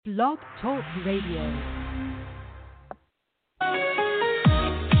Blog Talk Radio.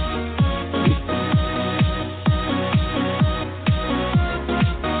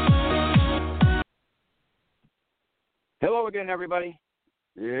 Hello again, everybody.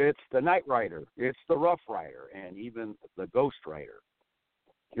 It's the Night Rider, it's the Rough Rider, and even the Ghost Rider.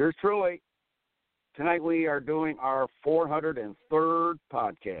 Yours truly. Tonight we are doing our 403rd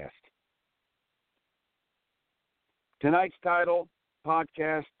podcast. Tonight's title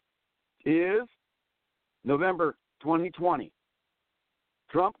podcast is November 2020.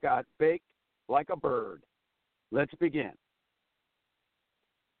 Trump got baked like a bird. Let's begin.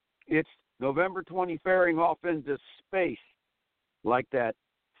 It's November 20 faring off into space like that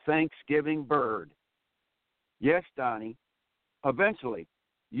Thanksgiving bird. Yes, Donnie, eventually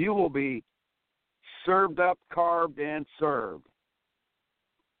you will be served up, carved, and served.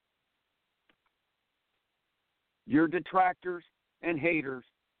 Your detractors and haters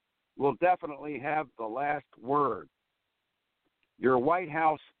will definitely have the last word. Your White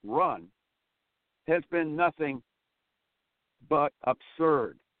House run has been nothing but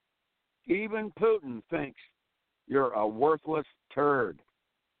absurd. Even Putin thinks you're a worthless turd.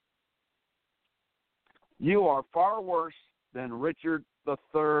 You are far worse than Richard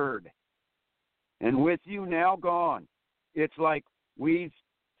III. And with you now gone, it's like we've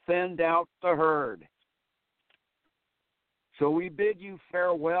thinned out the herd. So we bid you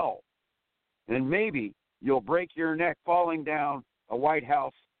farewell, and maybe you'll break your neck falling down a White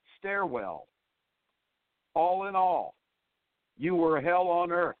House stairwell. All in all, you were hell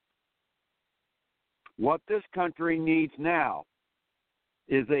on earth. What this country needs now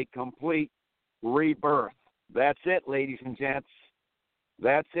is a complete rebirth. That's it, ladies and gents.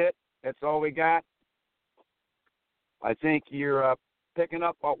 That's it. That's all we got. I think you're picking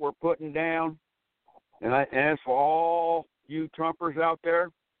up what we're putting down. And as for all you Trumpers out there,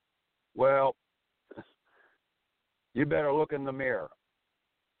 well, you better look in the mirror.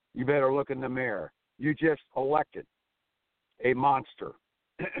 You better look in the mirror. You just elected a monster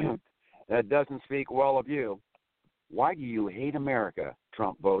that doesn't speak well of you. Why do you hate America,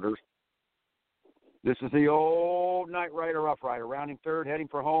 Trump voters? This is the old Night Rider, Rough Rider, rounding third, heading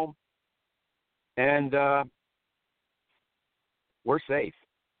for home. And we're safe.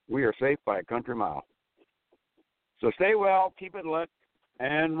 We are safe by a country mile. So stay well, keep it lit,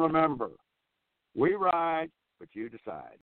 and remember, we ride, but you decide.